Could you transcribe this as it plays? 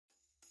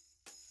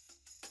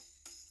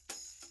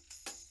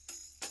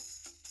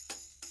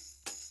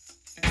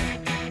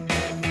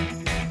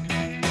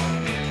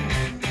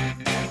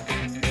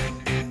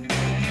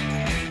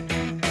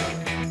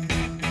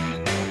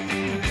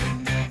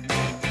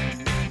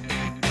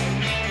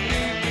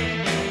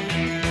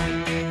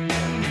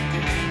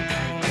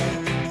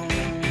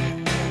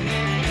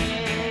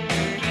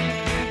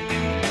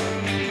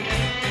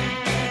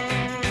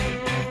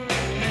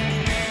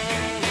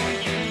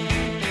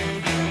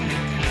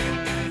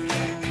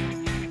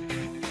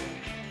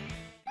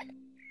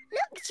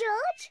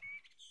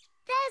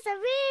has a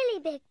really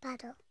big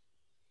puddle.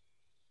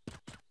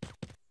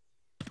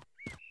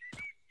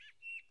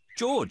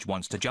 George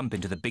wants to jump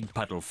into the big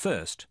puddle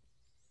first.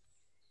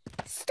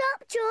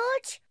 Stop,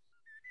 George.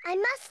 I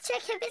must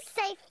check if it's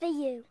safe for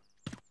you.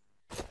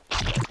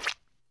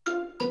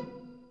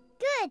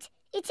 Good.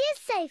 It is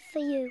safe for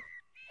you.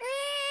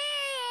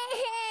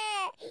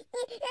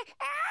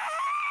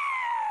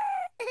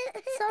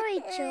 Sorry,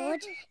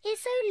 George.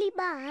 It's only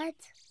bad.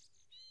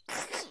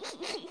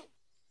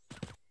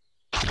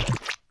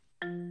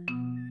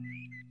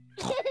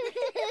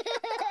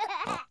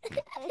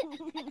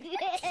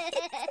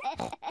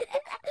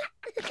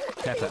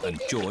 Peppa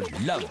and George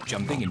love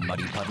jumping in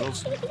muddy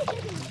puddles.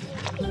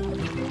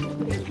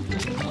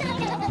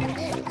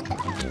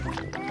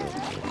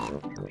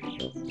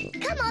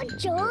 Come on,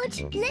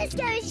 George. Let's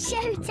go and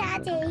show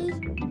Daddy.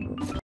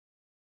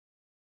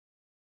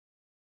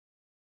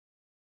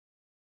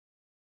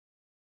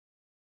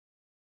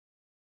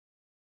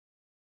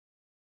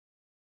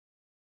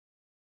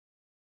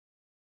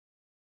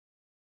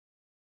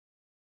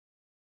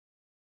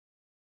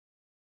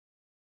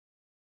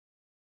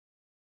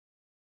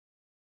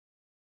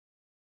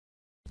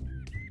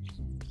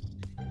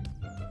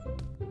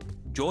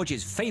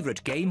 George's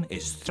favourite game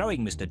is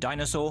throwing Mr.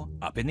 Dinosaur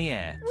up in the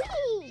air.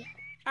 Whee!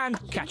 And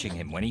catching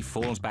him when he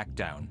falls back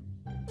down.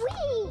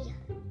 Whee!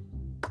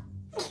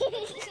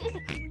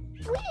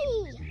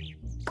 Whee!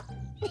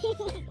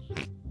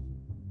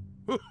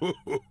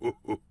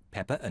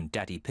 Peppa and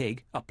Daddy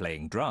Pig are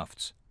playing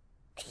drafts.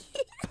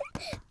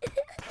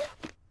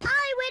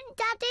 I win,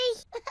 Daddy.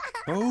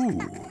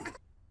 Oh,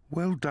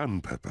 well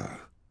done, Peppa.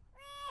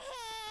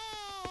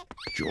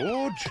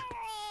 George?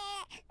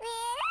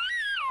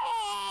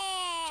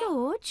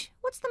 George,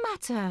 what's the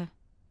matter?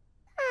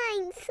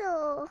 I'm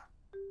sore.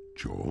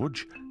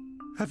 George,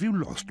 have you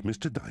lost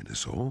Mr.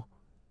 Dinosaur?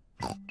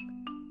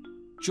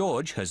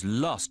 George has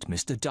lost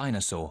Mr.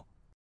 Dinosaur.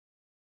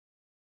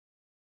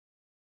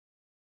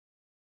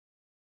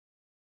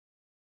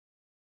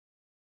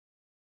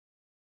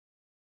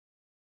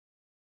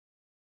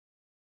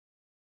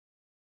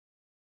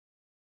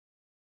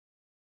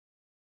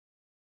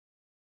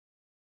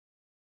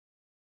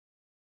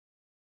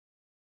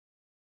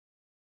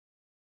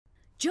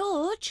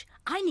 George,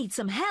 I need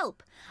some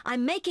help.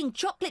 I'm making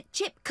chocolate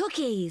chip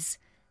cookies.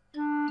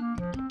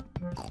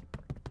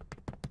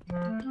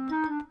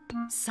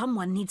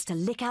 Someone needs to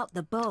lick out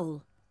the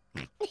bowl.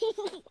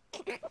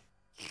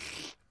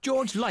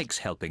 George likes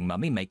helping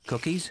Mummy make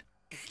cookies.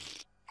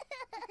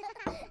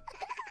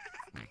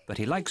 But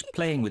he likes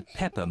playing with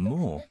Peppa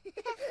more.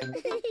 I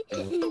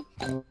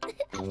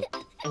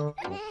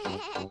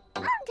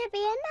want to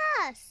be a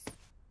nurse.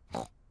 I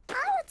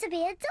want to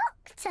be a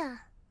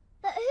doctor.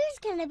 But who's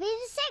going to be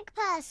the sick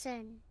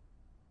person?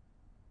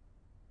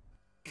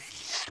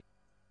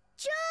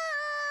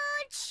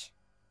 George!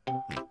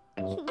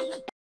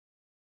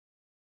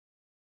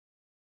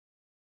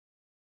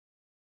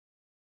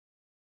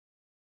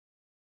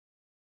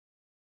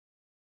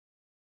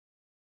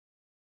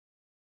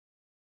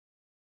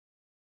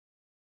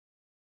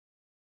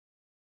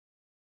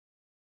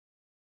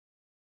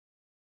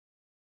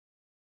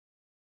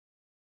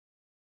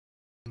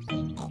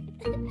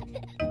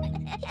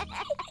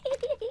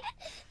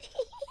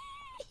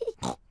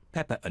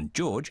 Peppa and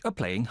George are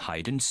playing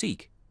hide and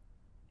seek.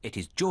 It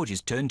is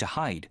George's turn to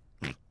hide.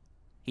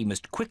 He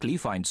must quickly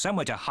find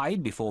somewhere to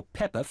hide before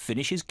Peppa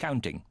finishes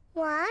counting.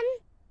 1,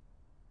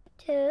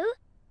 2,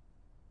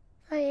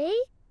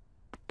 3,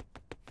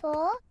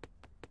 4,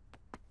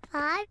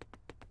 5,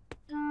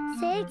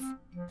 6,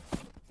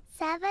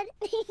 7.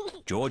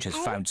 George has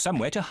found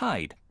somewhere to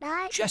hide,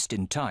 9, just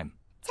in time.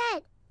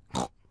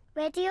 10.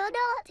 Ready or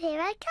not,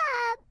 here I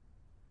come.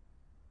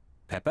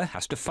 Peppa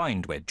has to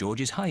find where George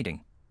is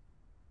hiding.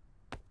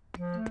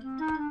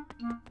 Found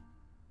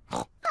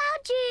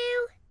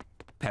you!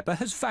 Peppa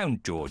has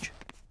found George.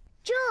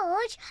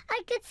 George,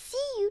 I could see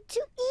you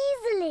too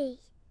easily.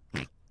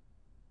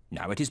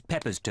 Now it is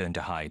Peppa's turn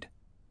to hide.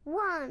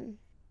 1,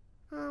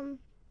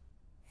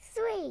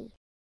 3.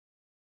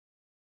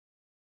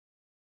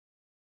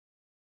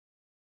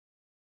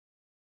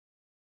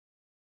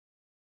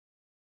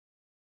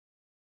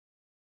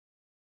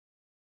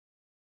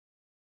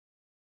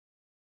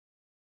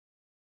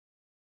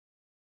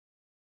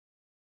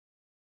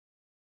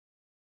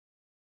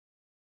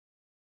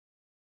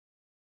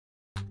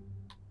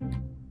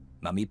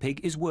 Mummy Pig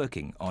is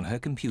working on her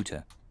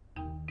computer.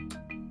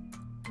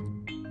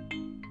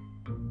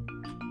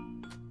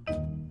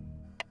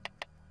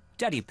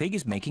 Daddy Pig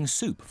is making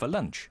soup for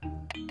lunch.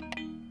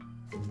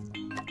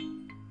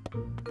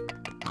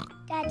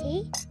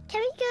 Daddy, can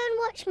we go and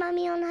watch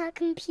Mummy on her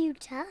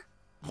computer?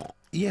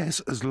 Yes,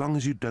 as long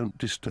as you don't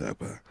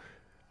disturb her.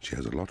 She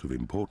has a lot of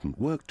important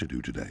work to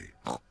do today.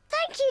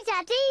 Thank you,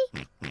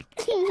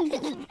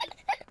 Daddy.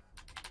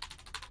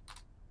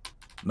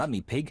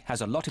 Mummy Pig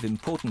has a lot of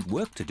important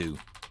work to do.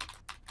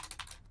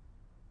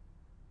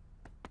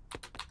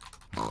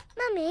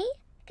 Mummy,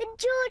 can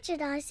George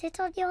and I sit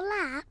on your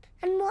lap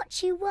and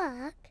watch you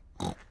work?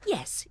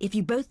 Yes, if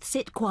you both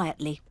sit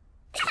quietly.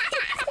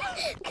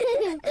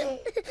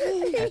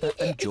 Peppa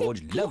and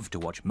George love to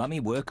watch Mummy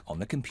work on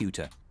the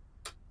computer.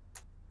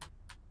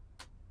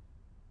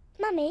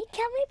 Mummy,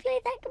 can we play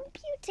that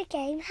computer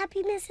game,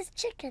 Happy Mrs.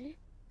 Chicken?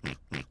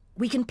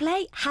 We can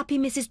play Happy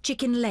Mrs.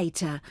 Chicken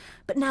later,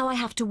 but now I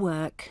have to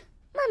work.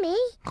 Mummy,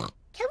 can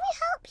we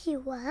help you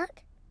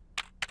work?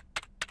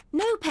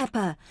 No,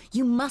 Peppa,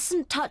 you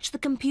mustn't touch the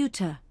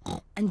computer.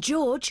 And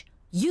George,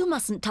 you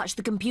mustn't touch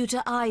the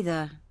computer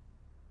either.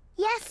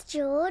 Yes,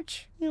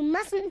 George. You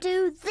mustn't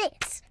do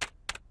this.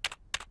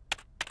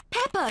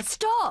 Peppa,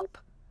 stop!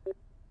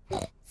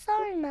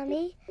 Sorry,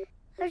 Mummy.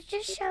 I was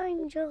just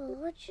showing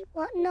George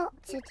what not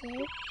to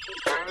do.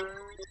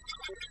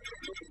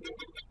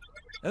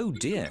 Oh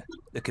dear,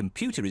 the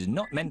computer is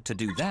not meant to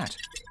do that.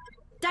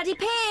 Daddy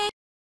Pig!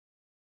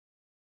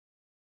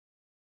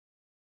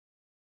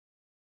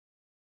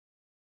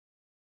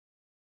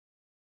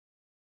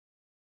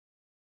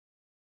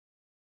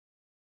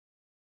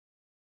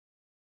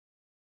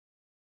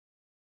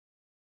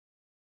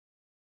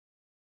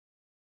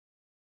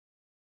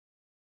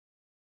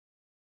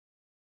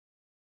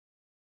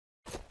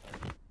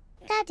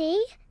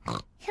 Daddy, can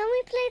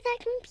we play that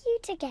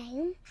computer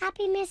game,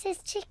 Happy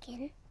Mrs.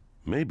 Chicken?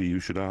 Maybe you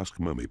should ask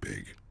Mummy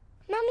Pig.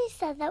 Mummy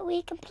said that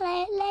we can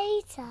play it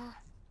later.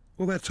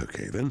 Well, that's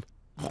okay then.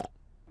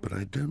 But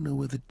I don't know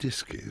where the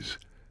disc is.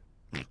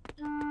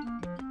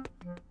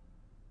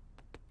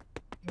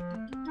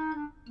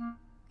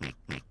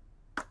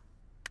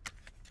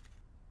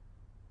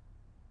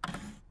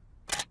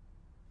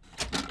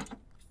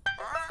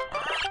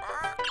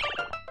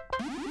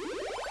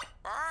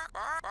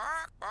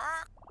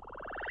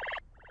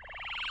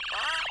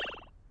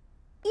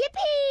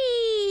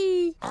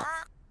 Yippee!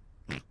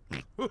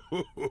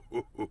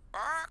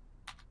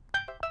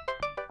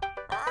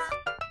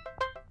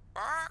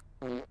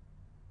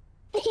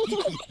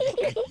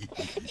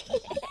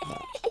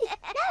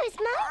 Now it's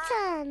my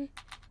turn.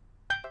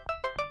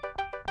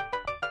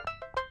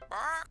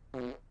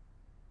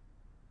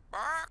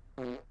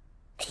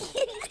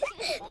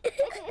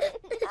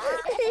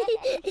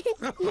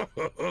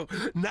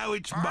 Now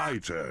it's my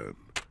turn.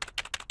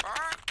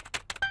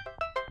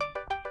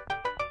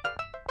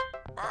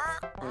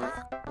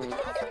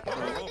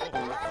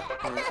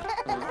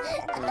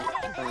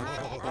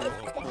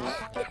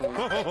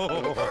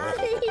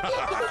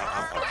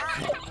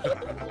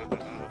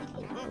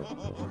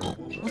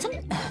 What on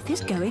earth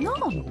is going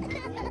on?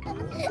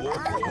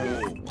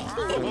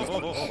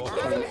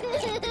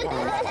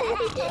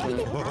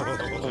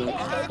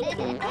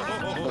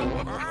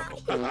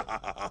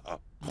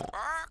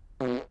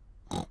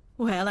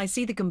 Well, I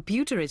see the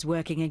computer is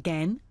working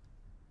again.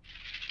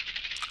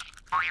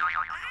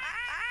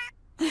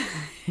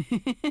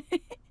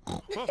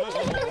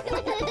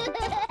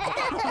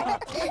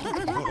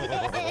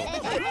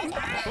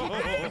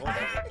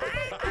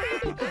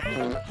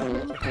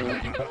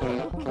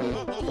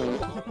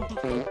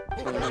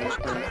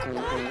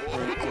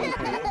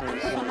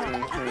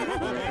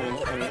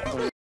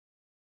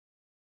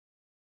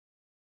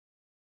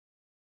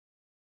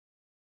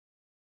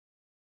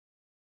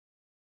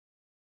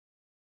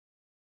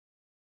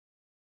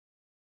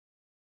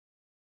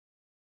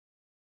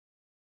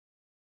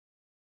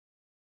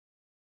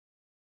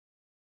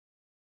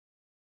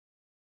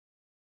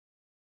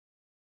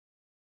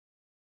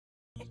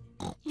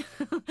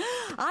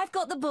 I've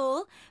got the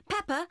ball.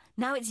 Peppa,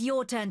 now it's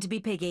your turn to be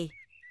Piggy.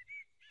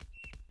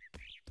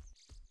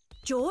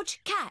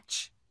 George,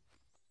 catch.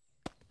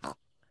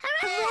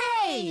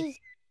 Hooray!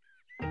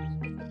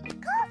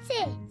 Got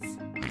it!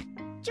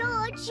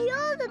 George,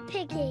 you're the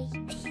piggy.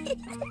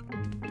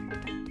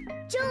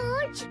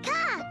 George,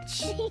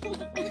 catch!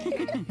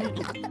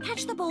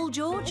 Catch the ball,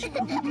 George.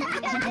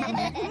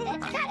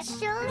 Catch,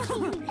 George.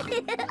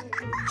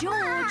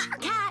 George,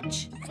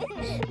 catch.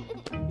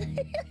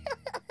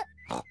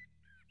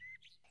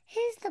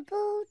 Here's the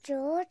ball,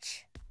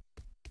 George.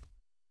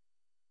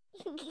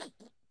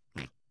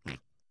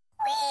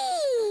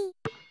 Whee!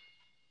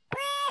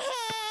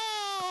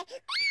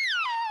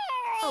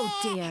 Oh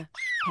dear.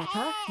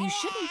 Peppa, you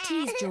shouldn't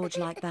tease George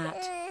like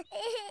that.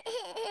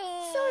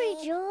 Sorry,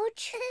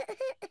 George.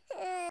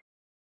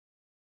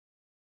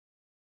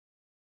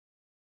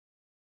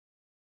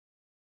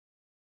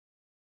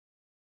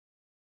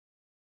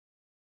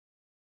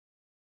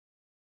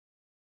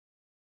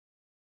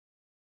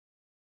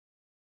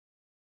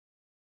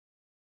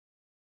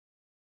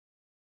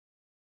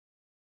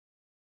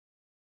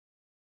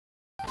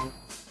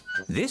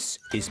 This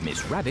is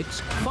Miss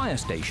Rabbit's fire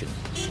station.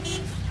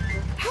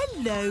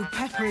 Hello,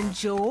 Peppa and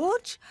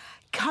George.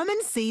 Come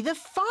and see the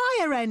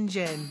fire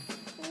engine.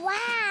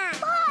 Wow!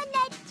 Fire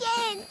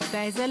engine!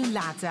 There's a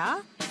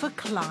ladder for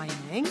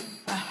climbing,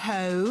 a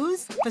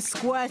hose for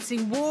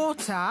squirting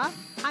water,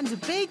 and a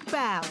big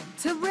bell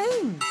to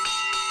ring.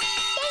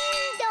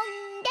 Ding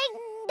dong, ding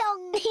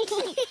dong.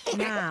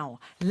 Now,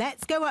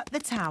 let's go up the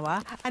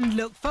tower and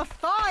look for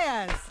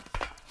fires.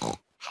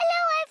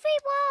 Hello,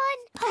 everyone.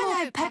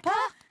 Hello, Peppa.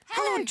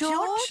 Hello,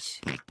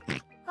 George.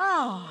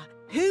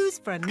 Who's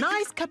for a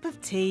nice cup of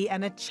tea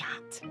and a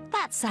chat?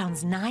 That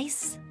sounds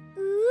nice.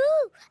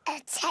 Ooh, A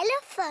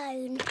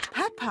telephone.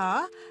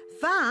 Peppa,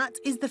 that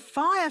is the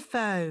fire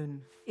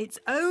phone. It's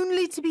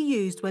only to be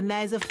used when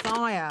there's a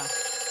fire.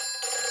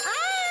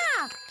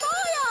 Ah!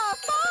 Fire!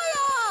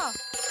 Fire!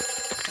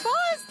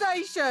 Fire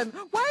station!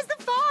 Where's the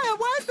fire?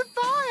 Where's the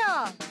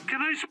fire?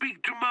 Can I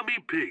speak to Mummy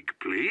Pig,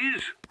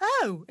 please?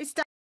 Oh, it's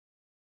down.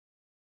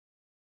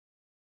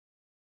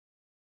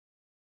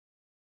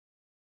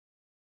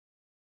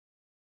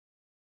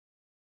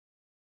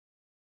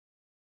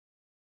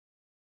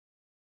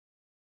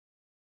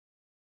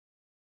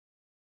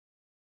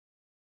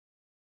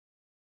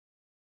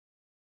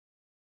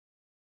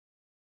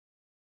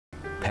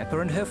 Peppa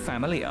and her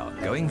family are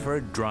going for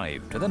a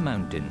drive to the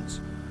mountains.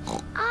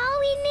 Are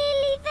we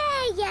nearly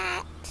there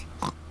yet?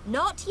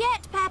 Not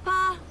yet,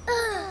 Peppa.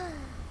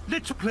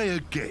 Let's play a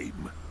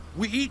game.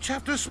 We each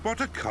have to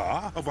spot a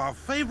car of our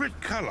favourite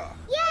colour.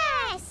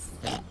 Yes!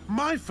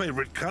 My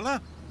favourite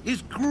colour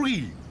is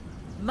green.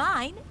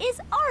 Mine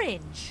is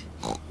orange.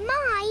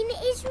 Mine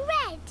is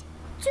red.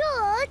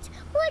 George,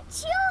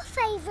 what's your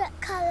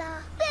favourite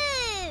colour?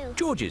 Boo!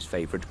 George's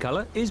favourite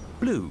colour is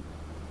blue.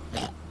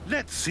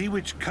 Let's see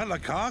which colour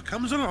car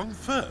comes along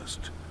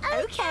first.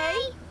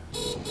 Okay.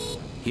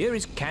 Here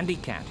is Candy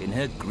Cat in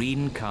her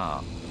green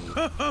car.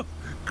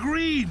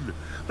 Green!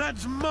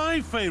 That's my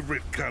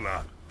favourite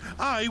colour.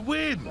 I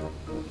win.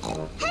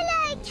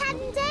 Hello,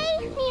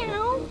 Candy.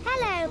 Meow.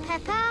 Hello,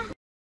 Peppa.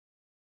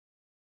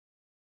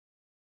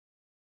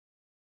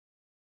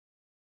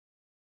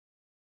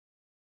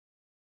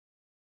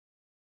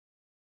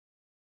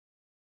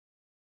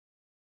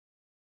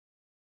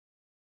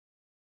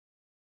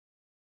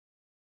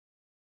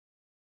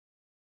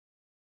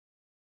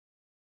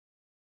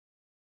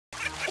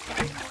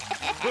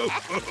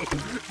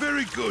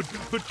 Very good,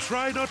 but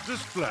try not to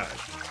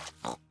splash.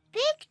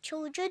 Big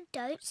children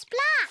don't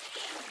splash.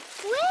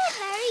 We're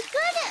very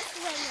good at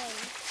swimming.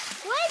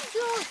 When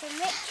George and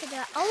Richard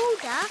are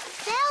older,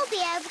 they'll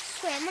be able to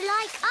swim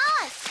like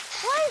us.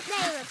 Won't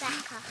they,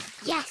 Rebecca?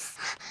 Yes.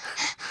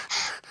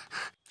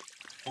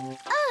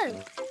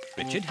 Oh,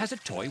 Richard has a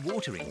toy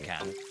watering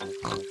can.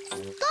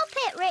 stop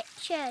it,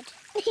 Richard.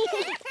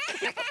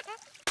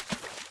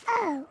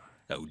 Oh.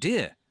 Oh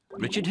dear,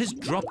 Richard has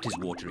dropped his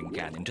watering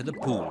can into the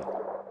pool.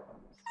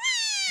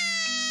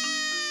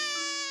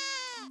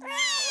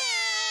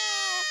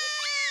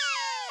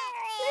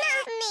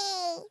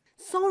 Mummy.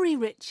 Sorry,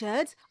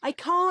 Richard. I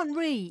can't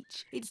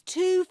reach. It's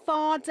too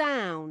far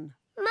down.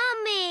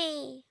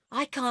 Mummy.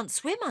 I can't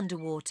swim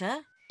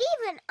underwater.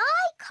 Even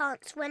I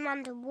can't swim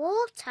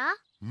underwater.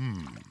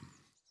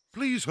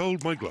 Please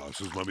hold my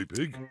glasses, Mummy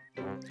Pig.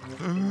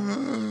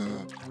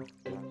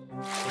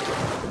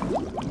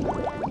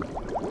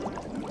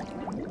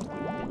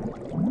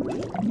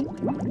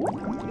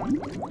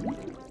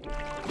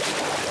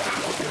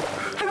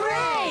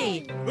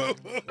 Hooray!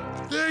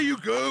 There you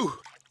go.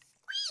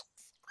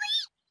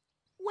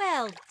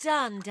 Well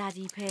done,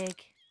 Daddy Pig.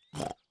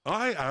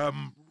 I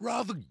am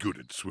rather good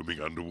at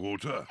swimming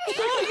underwater.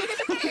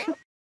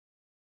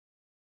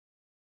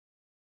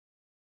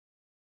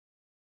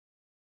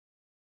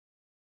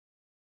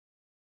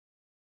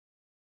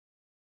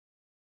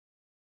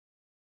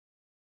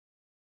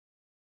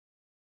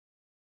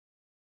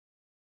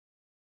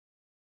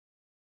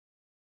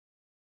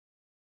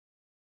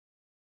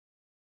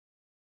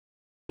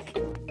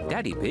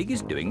 Daddy Pig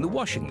is doing the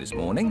washing this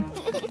morning.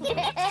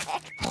 Daddy,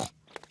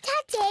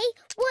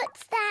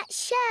 what's that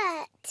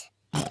shirt?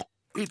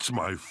 It's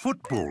my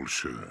football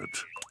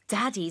shirt.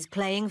 Daddy's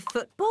playing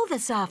football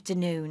this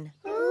afternoon.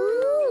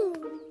 Ooh.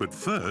 But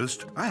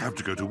first, I have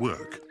to go to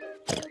work.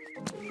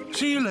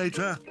 See you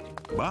later.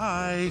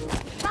 Bye.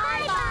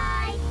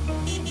 Bye-bye.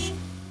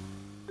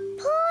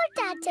 Poor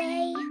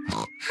Daddy,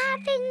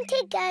 having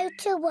to go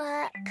to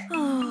work.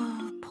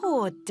 Oh,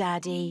 poor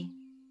Daddy.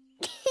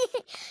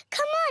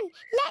 Come on,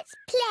 let's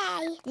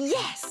play.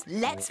 Yes,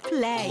 let's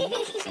play.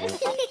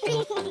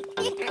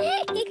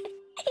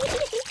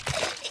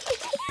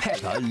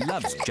 Peppa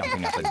loves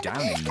jumping up and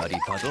down in muddy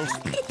puddles.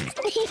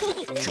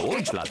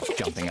 George loves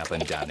jumping up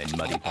and down in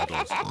muddy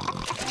puddles.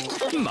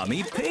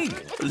 Mummy Pig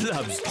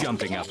loves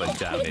jumping up and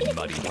down in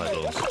muddy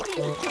puddles.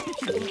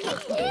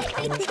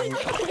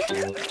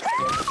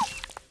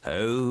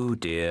 Oh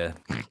dear.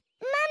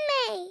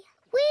 Mummy,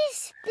 we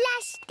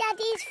splashed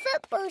Daddy's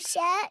football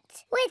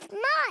shirt with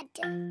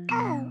mud.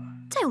 Oh.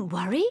 Don't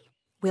worry,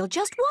 we'll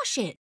just wash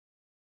it.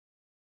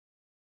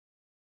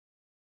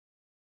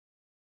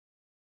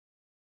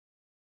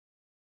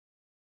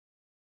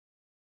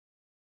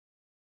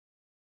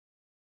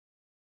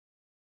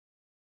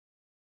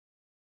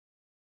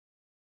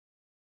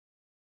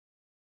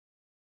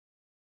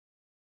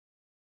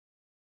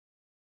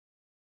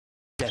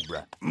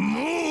 Deborah.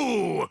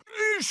 Moo!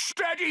 Is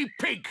Daddy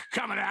Pig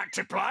coming out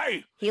to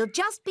play? He'll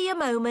just be a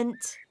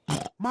moment.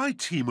 My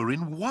team are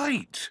in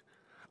white.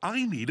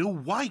 I need a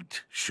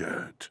white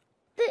shirt.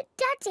 But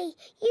Daddy,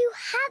 you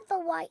have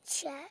a white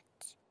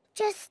shirt.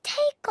 Just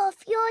take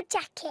off your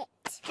jacket.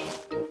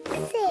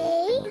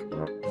 See?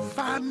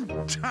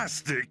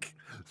 Fantastic.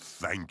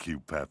 Thank you,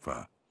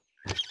 Peppa.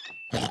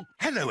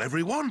 Hello,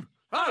 everyone.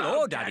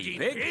 Hello, Daddy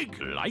Pig.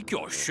 Like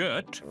your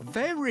shirt.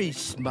 Very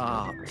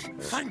smart.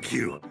 Thank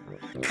you.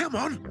 Come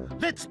on,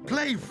 let's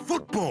play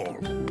football.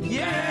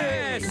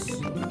 Yes!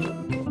 Hooray!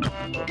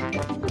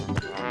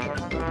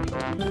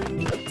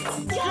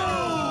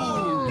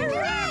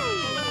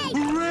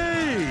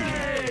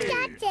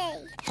 Daddy,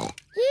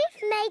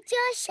 you've made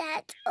your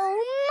shirt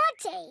all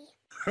muddy.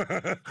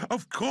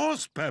 Of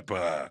course,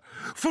 Peppa.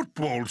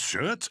 Football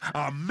shirts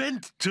are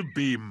meant to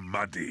be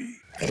muddy.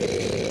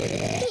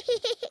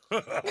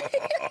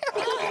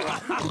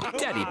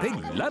 Daddy Pig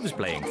loves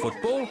playing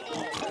football.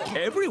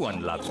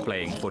 Everyone loves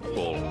playing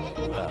football,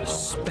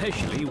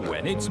 especially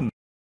when it's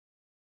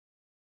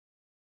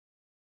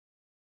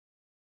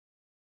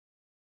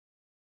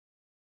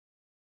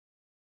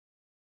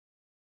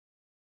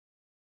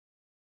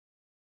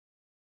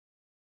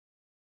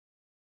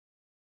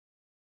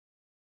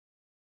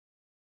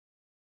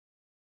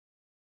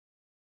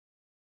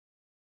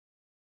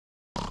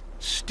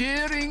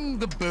Steering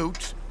the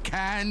boat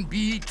can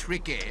be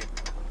tricky.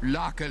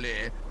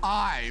 Luckily,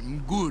 I'm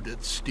good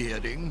at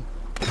steering.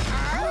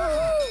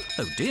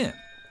 Oh dear.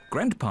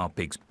 Grandpa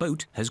Pig's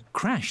boat has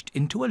crashed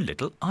into a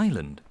little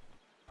island.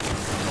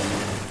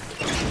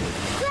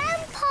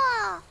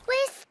 Grandpa,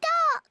 we're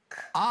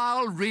stuck.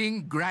 I'll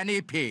ring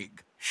Granny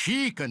Pig.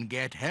 She can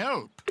get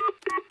help.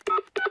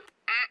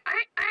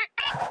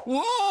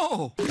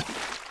 Whoa!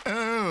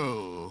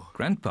 Oh.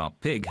 Grandpa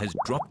Pig has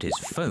dropped his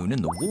phone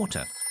in the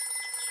water.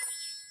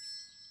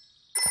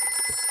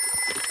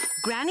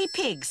 Granny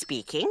Pig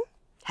speaking.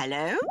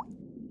 Hello?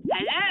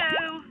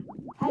 Hello?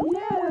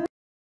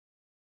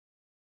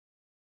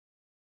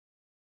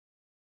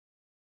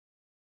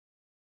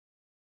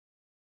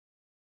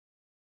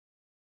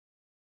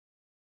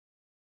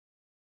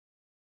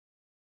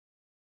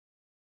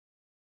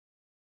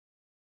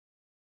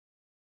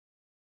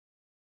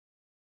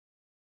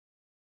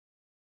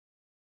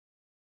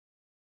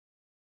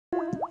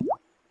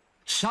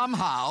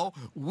 Somehow,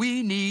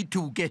 we need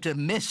to get a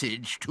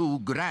message to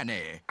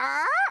Granny.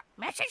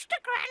 Message to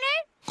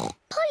Granny?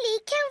 Polly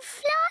can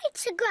fly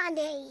to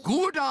Granny.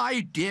 Good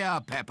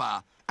idea,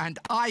 Peppa. And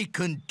I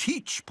can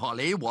teach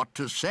Polly what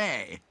to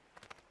say.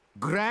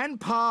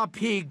 Grandpa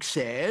Pig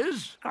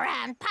says...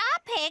 Grandpa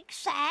Pig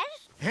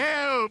says...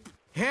 Help!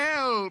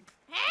 Help!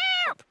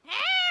 Help!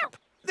 Help!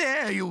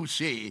 There you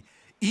see.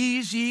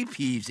 Easy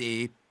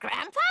peasy.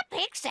 Grandpa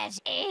Pig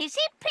says easy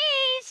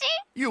peasy.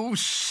 You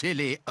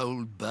silly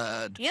old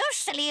bird. You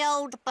silly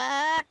old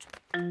bird.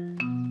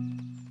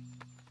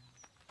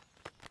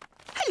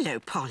 Hello,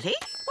 Polly.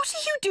 What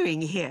are you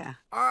doing here?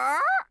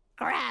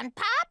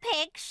 Grandpa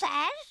Pig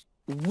says...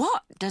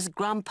 What does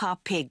Grandpa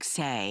Pig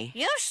say?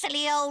 You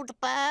silly old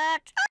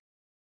bird.